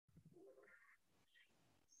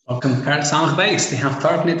Welcome to Perek Samach Beis, the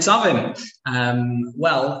Haftarah Nitzavim.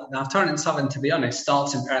 The Haftarah Nitzavim, to be honest,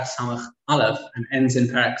 starts in Perek Samach Aleph and ends in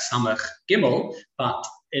Perek Samach Gimel, but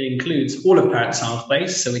it includes all of Perek Samach Beis,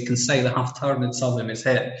 so we can say the Haftarah Nitzavim is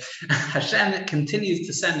here. Hashem continues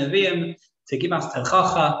to send Nevi'im to give us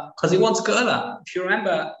Terchacha, because he wants Geula. If you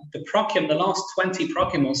remember, the last 20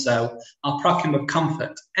 Prokim or so, are Prokim of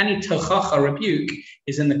comfort. Any Terchacha rebuke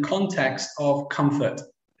is in the context of comfort,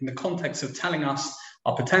 in the context of telling us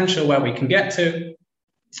our potential, where we can get to.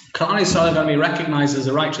 Klal Yisrael are going to be recognized as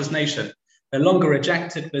a righteous nation. They're longer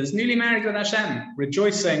rejected, but is newly married with Hashem,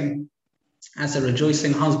 rejoicing as a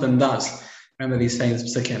rejoicing husband does. Remember these things,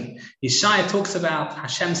 Psukim. Yeshaya talks about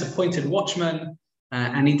Hashem's appointed watchman,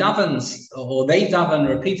 and he davens, or they daven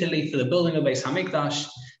repeatedly for the building of Beis Hamikdash.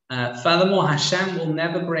 Furthermore, Hashem will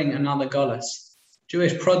never bring another Golus.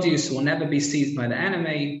 Jewish produce will never be seized by the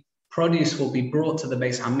enemy. Produce will be brought to the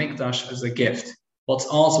Beis Hamikdash as a gift. What's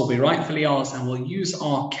ours will be rightfully ours, and we'll use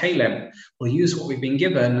our kalim, we'll use what we've been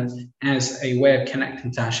given as a way of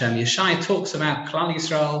connecting to Hashem. Yeshaya talks about Klal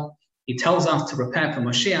Yisrael. He tells us to prepare for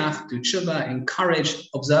Mashiach, do tshuva, encourage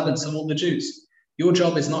observance of all the Jews. Your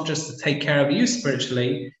job is not just to take care of you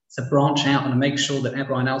spiritually, it's to branch out and make sure that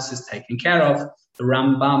everyone else is taken care of. The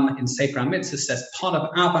Rambam in Sefer HaMitzvah says part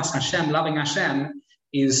of Ahavas Hashem, loving Hashem,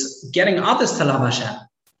 is getting others to love Hashem.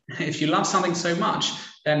 If you love something so much,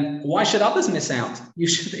 then why should others miss out? You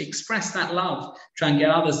should express that love, try and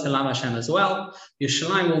get others to love Hashem as well.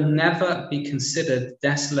 Yerushalayim will never be considered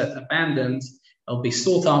desolate, abandoned. It'll be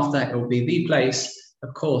sought after, it will be the place.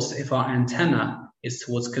 Of course, if our antenna is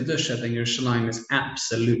towards Kedusha, then Yerushalayim is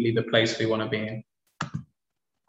absolutely the place we want to be in.